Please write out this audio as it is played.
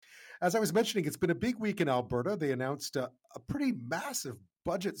As I was mentioning, it's been a big week in Alberta. They announced a pretty massive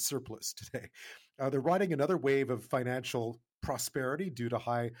budget surplus today. They're riding another wave of financial prosperity due to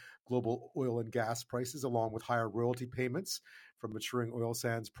high global oil and gas prices, along with higher royalty payments from maturing oil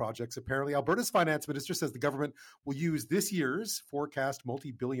sands projects. Apparently, Alberta's finance minister says the government will use this year's forecast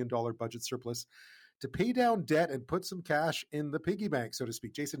multi-billion-dollar budget surplus to pay down debt and put some cash in the piggy bank, so to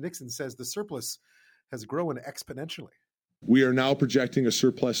speak. Jason Nixon says the surplus has grown exponentially. We are now projecting a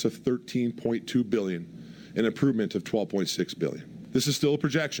surplus of $13.2 billion, an improvement of $12.6 billion. This is still a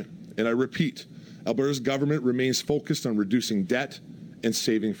projection, and I repeat, Alberta's government remains focused on reducing debt and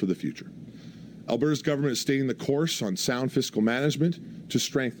saving for the future. Alberta's government is staying the course on sound fiscal management to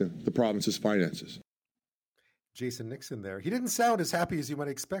strengthen the province's finances. Jason Nixon there. He didn't sound as happy as you might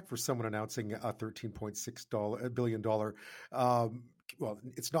expect for someone announcing a $13.6 billion. Well,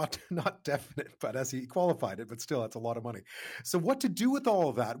 it's not definite, but as he qualified it, but still, that's a lot of money. So what to do with all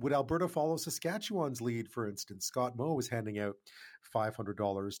of that? Would Alberta follow Saskatchewan's lead, for instance? Scott Moe was handing out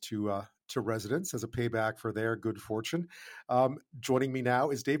 $500 to residents as a payback for their good fortune. Joining me now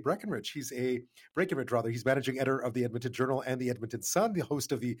is Dave Breakenridge. He's managing editor of the Edmonton Journal and the Edmonton Sun, the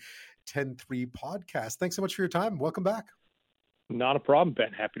host of the 10-3 podcast. Thanks so much for your time. Welcome back. Not a problem,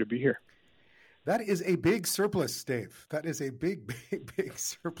 Ben. Happy to be here. That is a big surplus, Dave. That is a big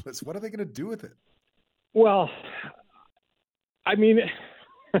surplus. What are they going to do with it? Well, I mean,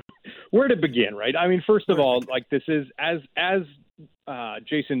 where to begin, right? I mean, first of all, like this is as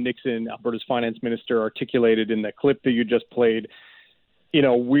Jason Nixon, Alberta's finance minister, articulated in the clip that you just played. You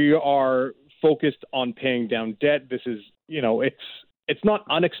know, we are focused on paying down debt. This is, you know, it's not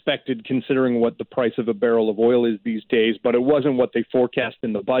unexpected considering what the price of a barrel of oil is these days, but it wasn't what they forecast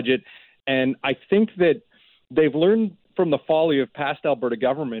in the budget. And I think that they've learned from the folly of past Alberta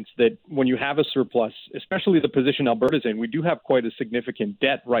governments that when you have a surplus, especially the position Alberta's in, we do have quite a significant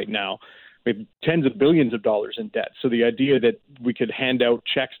debt right now. We have tens of billions of dollars in debt. So the idea that we could hand out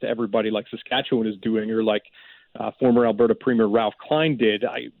checks to everybody like Saskatchewan is doing, or like former Alberta Premier Ralph Klein did,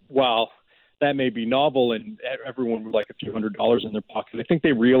 while that may be novel and everyone would like a few $100s in their pocket, I think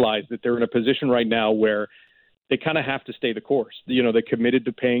they realize that they're in a position right now where they kind of have to stay the course. You know, they committed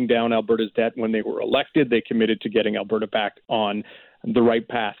to paying down Alberta's debt when they were elected. They committed to getting Alberta back on the right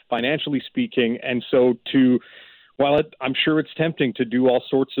path, financially speaking. And so while I'm sure it's tempting to do all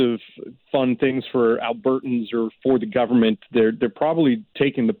sorts of fun things for Albertans or for the government, they're probably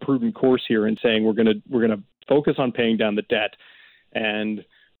taking the prudent course here and saying we're going to focus on paying down the debt, and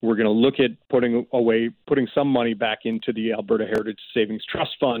we're going to look at putting some money back into the Alberta Heritage Savings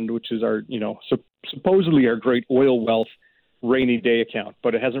Trust Fund, which is our, supposedly our great oil wealth rainy day account,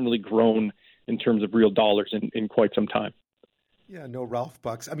 but it hasn't really grown in terms of real dollars in quite some time. Yeah, no Ralph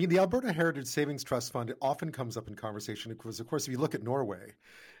bucks. I mean, the Alberta Heritage Savings Trust Fund often comes up in conversation because, of course, if you look at Norway,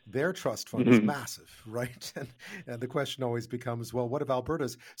 their trust fund is massive, right? And the question always becomes, well, what of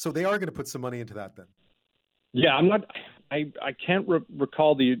Alberta's? So they are going to put some money into that then. Yeah, I can't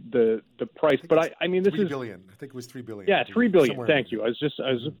recall the price, but I mean, this is $3 billion. I think it was $3 billion. Yeah, $3 billion. Thank you. I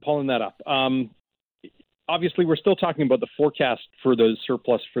was pulling that up. Obviously, we're still talking about the forecast for the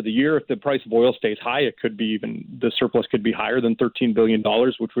surplus for the year. If the price of oil stays high, the surplus could be higher than $13 billion,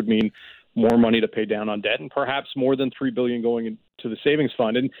 which would mean more money to pay down on debt and perhaps more than $3 billion going into the savings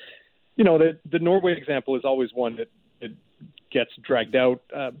fund. And, you know, the Norway example is always one that gets dragged out,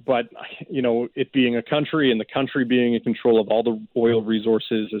 but you know, it being a country and the country being in control of all the oil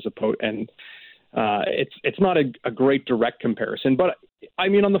resources it's not a great direct comparison. But I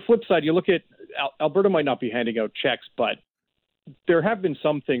mean, on the flip side, you look at Alberta might not be handing out checks, but there have been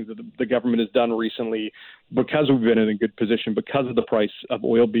some things that the government has done recently because we've been in a good position because of the price of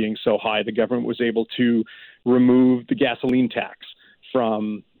oil being so high. The government was able to remove the gasoline tax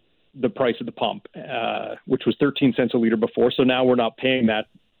from the price of the pump, which was 13 cents a liter before. So now we're not paying that,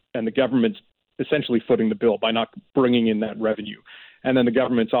 and the government's essentially footing the bill by not bringing in that revenue. And then the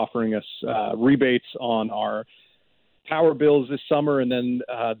government's offering us rebates on our power bills this summer, and then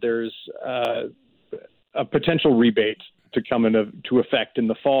there's a potential rebate to come into effect in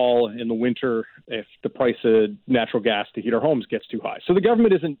the fall, in the winter, if the price of natural gas to heat our homes gets too high. So the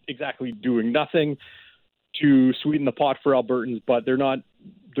government isn't exactly doing nothing to sweeten the pot for Albertans, but they're not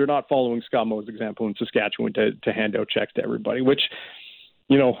following Scott Moe's example in Saskatchewan to hand out checks to everybody, which,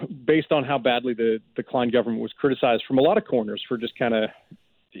 you know, based on how badly the Klein government was criticized from a lot of corners for just kind of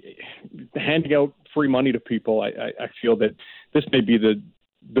handing out free money to people, I feel that this may be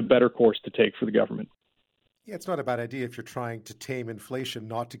the better course to take for the government. Yeah, it's not a bad idea if you're trying to tame inflation,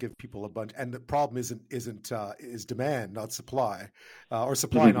 not to give people a bunch. And the problem is demand, not supply, or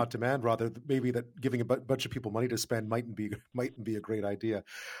supply, not demand. Rather, maybe that giving a bunch of people money to spend mightn't be a great idea.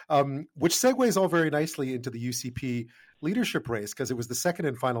 Which segues all very nicely into the UCP leadership race, because it was the second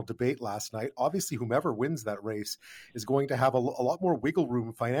and final debate last night. Obviously, whomever wins that race is going to have a lot more wiggle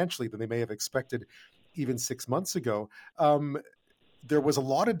room financially than they may have expected even 6 months ago. There was a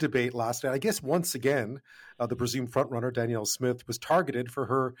lot of debate last night. I guess once again, the presumed frontrunner, Danielle Smith, was targeted for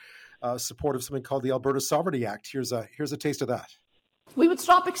her support of something called the Alberta Sovereignty Act. Here's a taste of that. We would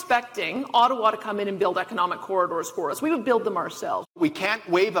stop expecting Ottawa to come in and build economic corridors for us. We would build them ourselves. We can't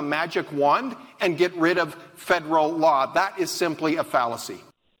wave a magic wand and get rid of federal law. That is simply a fallacy.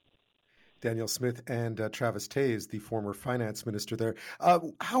 Danielle Smith and Travis Toews, the former finance minister there.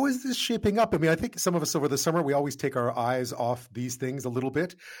 How is this shaping up? I mean, I think some of us over the summer, we always take our eyes off these things a little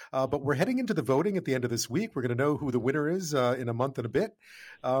bit, but we're heading into the voting at the end of this week. We're going to know who the winner is in a month and a bit.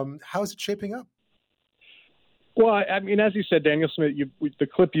 How is it shaping up? Well, I mean, as you said, Danielle Smith, the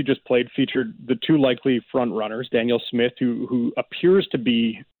clip you just played featured the two likely front runners, Danielle Smith, who appears to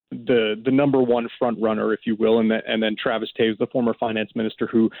be the number one front runner, if you will, and then Travis Toews, the former finance minister,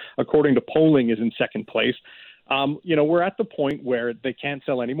 who, according to polling, is in second place. We're at the point where they can't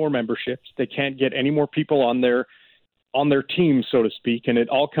sell any more memberships. They can't get any more people on their team, so to speak. And it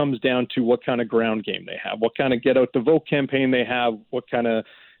all comes down to what kind of ground game they have, what kind of get out the vote campaign they have, what kind of,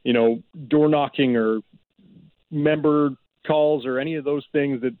 door knocking or member calls or any of those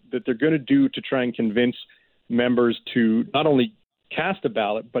things that they're going to do to try and convince members to not only cast a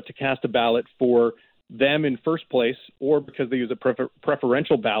ballot, but to cast a ballot for them in first place, or because they use a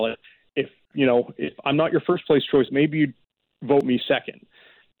preferential ballot. If I'm not your first place choice, maybe you vote me second,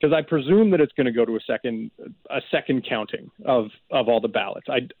 because I presume that it's going to go to a second counting of all the ballots.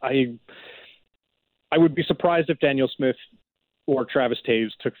 I would be surprised if Danielle Smith or Travis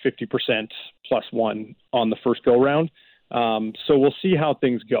Toews took 50% plus one on the first go round. So we'll see how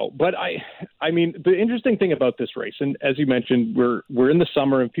things go. But I mean, the interesting thing about this race, and as you mentioned, we're in the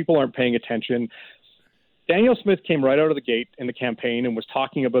summer and people aren't paying attention. Danielle Smith came right out of the gate in the campaign and was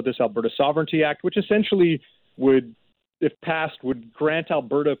talking about this Alberta Sovereignty Act, which essentially would, if passed, would grant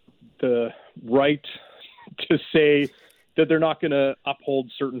Alberta the right to say that they're not going to uphold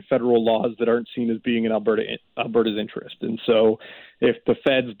certain federal laws that aren't seen as being in Alberta's interest. And so if the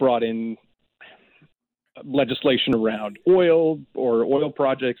feds brought in legislation around oil or oil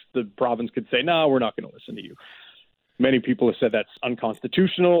projects, the province could say, no, we're not going to listen to you. Many people have said that's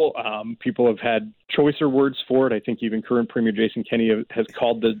unconstitutional. People have had choicer words for it. I think even current Premier Jason Kenney has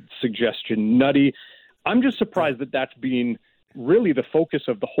called the suggestion nutty. I'm just surprised that that's been really the focus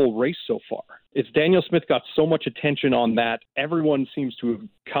of the whole race so far. It's Danielle Smith got so much attention on that. Everyone seems to have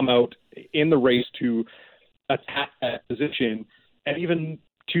come out in the race to attack that position. And even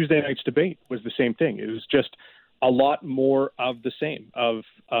Tuesday night's debate was the same thing. It was just a lot more of the same, of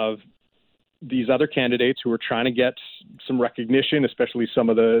these other candidates who are trying to get some recognition, especially some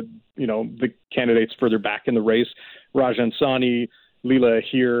of the candidates further back in the race, Rajan Sani, Leela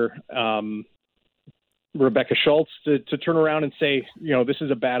Ahir, Rebecca Schultz, to turn around and say, this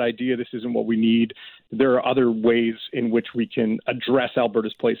is a bad idea. This isn't what we need. There are other ways in which we can address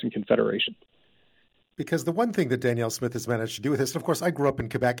Alberta's place in Confederation. Because the one thing that Danielle Smith has managed to do with this, and of course, I grew up in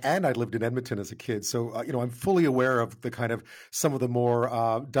Quebec and I lived in Edmonton as a kid. So, I'm fully aware of the kind of some of the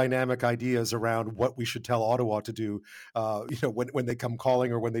more dynamic ideas around what we should tell Ottawa to do, when they come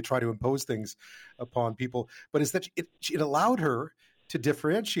calling or when they try to impose things upon people. But is that it allowed her to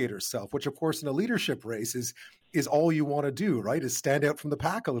differentiate herself, which, of course, in a leadership race is all you want to do, right? Is stand out from the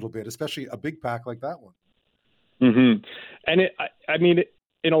pack a little bit, especially a big pack like that one. Mm-hmm. And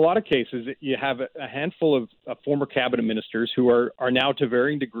in a lot of cases, you have a handful of former cabinet ministers who are now to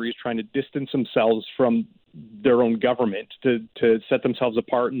varying degrees trying to distance themselves from their own government to set themselves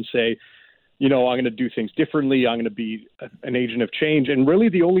apart and say, I'm going to do things differently. I'm going to be an agent of change. And really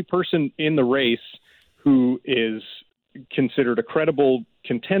the only person in the race who is considered a credible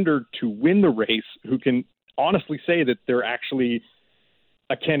contender to win the race, who can honestly say that they're actually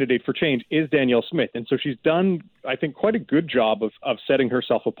a candidate for change, is Danielle Smith. And so she's done, I think, quite a good job of setting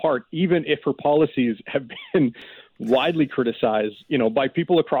herself apart, even if her policies have been widely criticized, by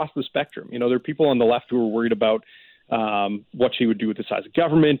people across the spectrum. There are people on the left who are worried about what she would do with the size of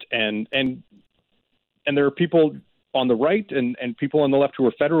government, and there are people on the right and people on the left who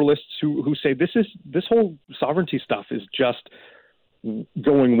are federalists who say this whole sovereignty stuff is just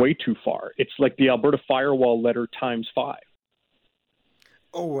going way too far. It's like the Alberta firewall letter times 5.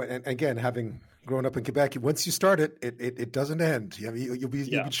 Oh, and again, having Growing up in Quebec, once you start it, it doesn't end. You'll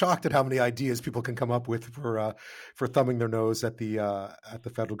be shocked at how many ideas people can come up with for thumbing their nose at the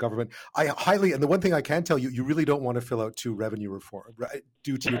federal government. And the one thing I can tell you, you really don't want to fill out 2 revenue reform, right?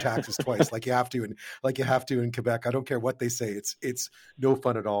 Due to your taxes twice, like you have to in Quebec. I don't care what they say; it's no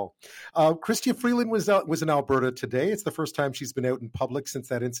fun at all. Chrystia Freeland was in Alberta today. It's the first time she's been out in public since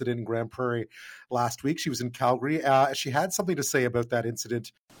that incident in Grand Prairie last week. She was in Calgary. She had something to say about that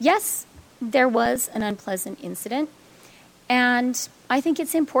incident. Yes. There was an unpleasant incident, and I think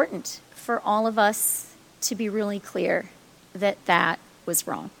it's important for all of us to be really clear that that was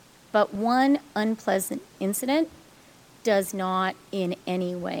wrong. But one unpleasant incident does not in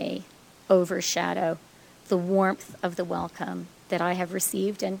any way overshadow the warmth of the welcome that I have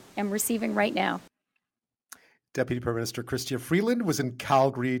received and am receiving right now. Deputy Prime Minister Chrystia Freeland was in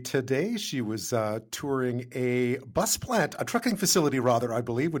Calgary today. She was touring a bus plant, a trucking facility, rather, I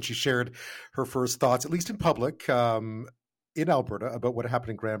believe, when she shared her first thoughts, at least in public, in Alberta, about what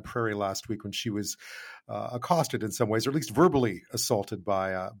happened in Grand Prairie last week when she was accosted in some ways, or at least verbally assaulted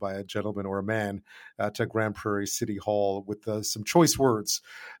by a gentleman or a man at Grand Prairie City Hall with some choice words.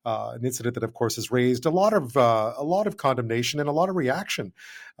 An incident that, of course, has raised a lot of condemnation and a lot of reaction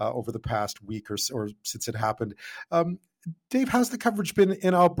over the past week or since it happened. Dave, how's the coverage been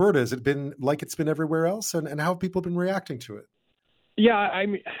in Alberta? Has it been like it's been everywhere else, and how have people been reacting to it? Yeah, I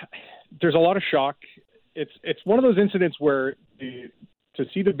mean, there's a lot of shock. It's one of those incidents where to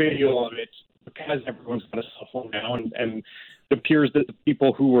see the video of it, because everyone's got a cell phone now, and it appears that the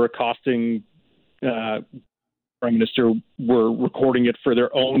people who were accosting Prime Minister were recording it for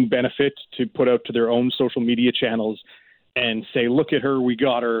their own benefit to put out to their own social media channels and say, "Look at her, we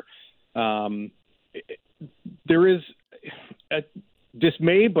got her." There is a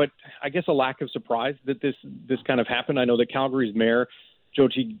dismay, but I guess a lack of surprise that this kind of happened. I know that Calgary's mayor,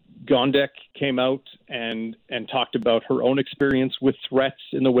 Jyoti Gondek, came out and talked about her own experience with threats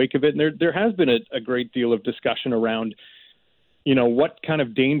in the wake of it. And there has been a great deal of discussion around, what kind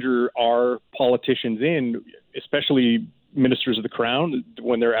of danger are politicians in, especially ministers of the Crown,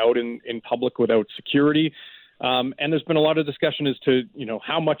 when they're out in public without security. And there's been a lot of discussion as to,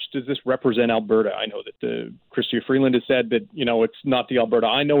 how much does this represent Alberta? I know that Chrystia Freeland has said that, it's not the Alberta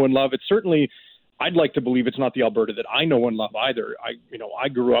I know and love. It's certainly, I'd like to believe it's not the Alberta that I know and love either. I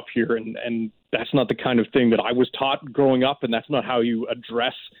grew up here, and that's not the kind of thing that I was taught growing up, and that's not how you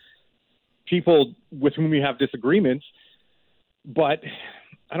address people with whom you have disagreements. But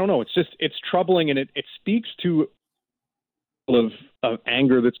I don't know. It's troubling, and it speaks to of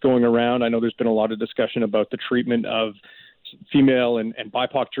anger that's going around. I know there's been a lot of discussion about the treatment of female and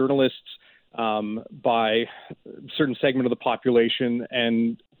BIPOC journalists by a certain segment of the population,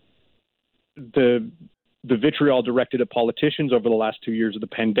 and the vitriol directed at politicians over the last 2 years of the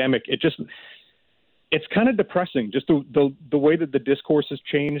pandemic. It's kind of depressing, just the way that the discourse has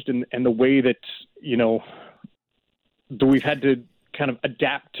changed and the way that, that we've had to kind of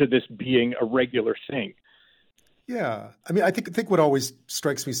adapt to this being a regular thing. Yeah. I mean, I think what always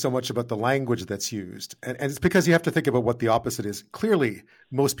strikes me so much about the language that's used, and it's because you have to think about what the opposite is. Clearly,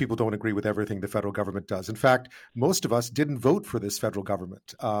 most people don't agree with everything the federal government does. In fact, most of us didn't vote for this federal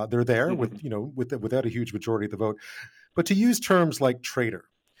government. They're there without a huge majority of the vote. But to use terms like traitor,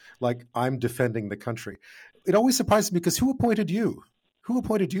 like I'm defending the country, it always surprises me because who appointed you? Who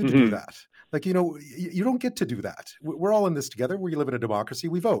appointed you to do that? Like, you don't get to do that. We're all in this together. We live in a democracy.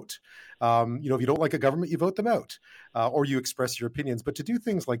 We vote. If you don't like a government, you vote them out, or you express your opinions. But to do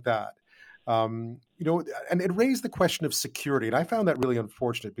things like that, and it raised the question of security. And I found that really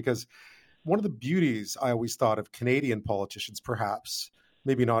unfortunate because one of the beauties I always thought of Canadian politicians, perhaps,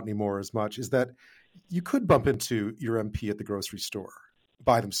 maybe not anymore as much, is that you could bump into your MP at the grocery store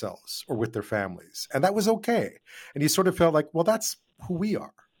by themselves or with their families. And that was okay. And you sort of felt like, well, that's who we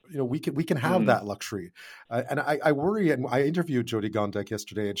are. We can have that luxury. And I worry, and I interviewed Jyoti Gondek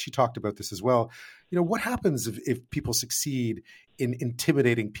yesterday, and she talked about this as well. What happens if people succeed in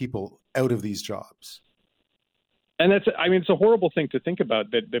intimidating people out of these jobs? And it's a horrible thing to think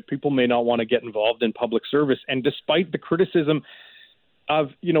about, that people may not want to get involved in public service. And despite the criticism of,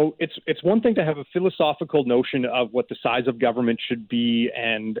 it's one thing to have a philosophical notion of what the size of government should be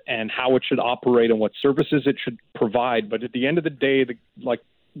and how it should operate and what services it should provide. But at the end of the day,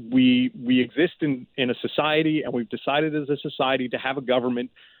 we exist in a society, and we've decided as a society to have a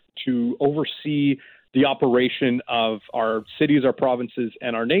government to oversee the operation of our cities, our provinces,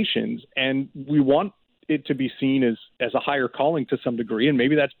 and our nations. And we want it to be seen as a higher calling to some degree, and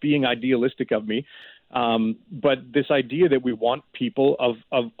maybe that's being idealistic of me. But this idea that we want people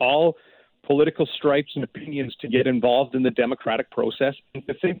of all political stripes and opinions to get involved in the democratic process and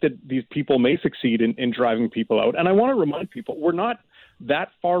to think that these people may succeed in driving people out. And I want to remind people, we're not that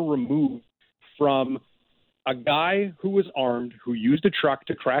far removed from a guy who was armed, who used a truck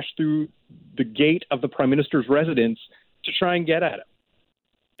to crash through the gate of the Prime Minister's residence to try and get at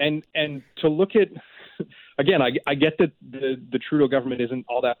him. And to look at, again, I get that the Trudeau government isn't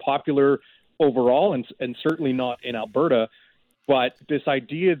all that popular overall, and certainly not in Alberta, but this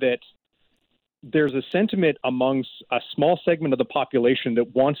idea that there's a sentiment amongst a small segment of the population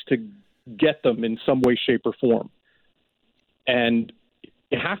that wants to get them in some way, shape, or form. And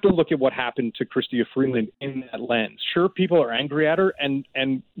you have to look at what happened to Chrystia Freeland in that lens. Sure, people are angry at her,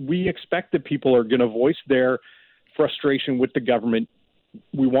 and we expect that people are going to voice their frustration with the government.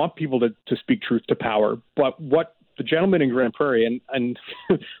 We want people to speak truth to power. But what the gentleman in Grand Prairie, and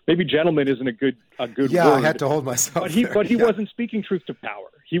maybe gentleman isn't a good word. I had to hold myself. But he wasn't speaking truth to power.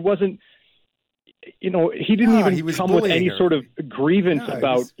 He wasn't. He didn't even come with any sort of grievance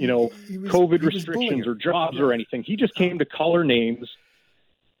about COVID restrictions or jobs or anything. He just came to call her names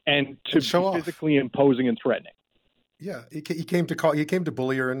and to be physically imposing and threatening. Yeah, he came to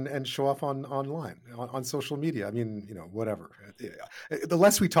bully her and show off online on social media. I mean, whatever. The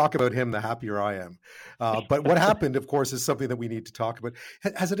less we talk about him, the happier I am. But what happened, of course, is something that we need to talk about.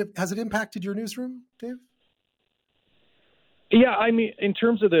 Has it impacted your newsroom, Dave? Yeah, I mean, in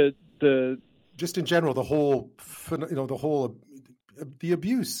terms of the just in general, the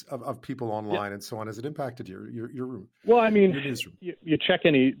abuse of people online and so on, has it impacted your room? Well, I mean, you check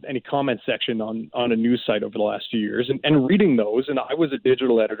any comment section on a news site over the last few years and reading those, and I was a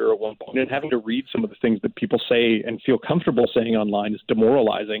digital editor at one point, and having to read some of the things that people say and feel comfortable saying online is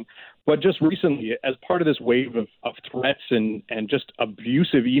demoralizing. But just recently, as part of this wave of threats and just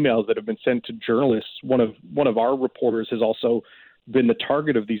abusive emails that have been sent to journalists, one of our reporters has also been the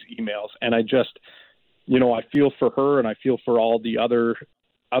target of these emails. And I just, I feel for her, and I feel for all the other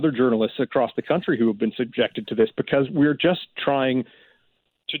journalists across the country who have been subjected to this, because we're just trying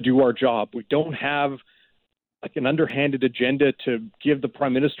to do our job. We don't have like an underhanded agenda to give the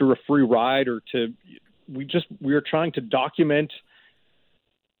Prime Minister a free ride we are trying to document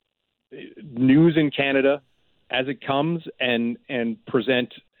news in Canada as it comes and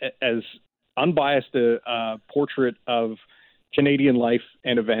present as unbiased a portrait of Canadian life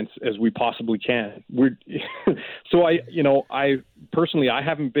and events as we possibly can. So I personally, I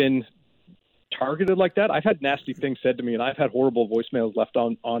haven't been targeted like that. I've had nasty things said to me, and I've had horrible voicemails left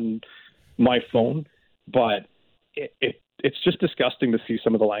on my phone, but it's just disgusting to see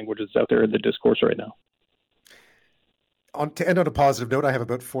some of the language that's out there in the discourse right now. To end on a positive note, I have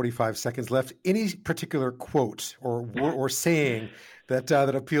about 45 seconds left. Any particular quote or saying that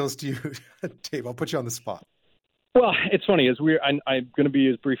appeals to you, Dave? I'll put you on the spot. Well, it's funny. I'm going to be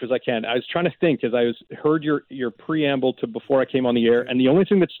as brief as I can. I was trying to think as I heard your preamble to before I came on the air, and the only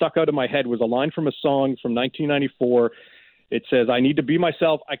thing that stuck out in my head was a line from a song from 1994. It says, "I need to be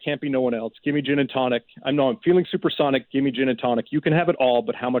myself. I can't be no one else. Give me gin and tonic. I'm feeling supersonic. Give me gin and tonic. You can have it all,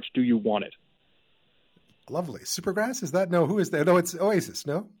 but how much do you want it?" Lovely. Supergrass? Is that? No, who is that? No, it's Oasis,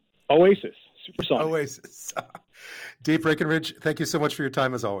 no? Oasis. Supersonic. Oasis. Dave Breakenridge, thank you so much for your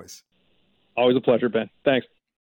time as always. Always a pleasure, Ben. Thanks.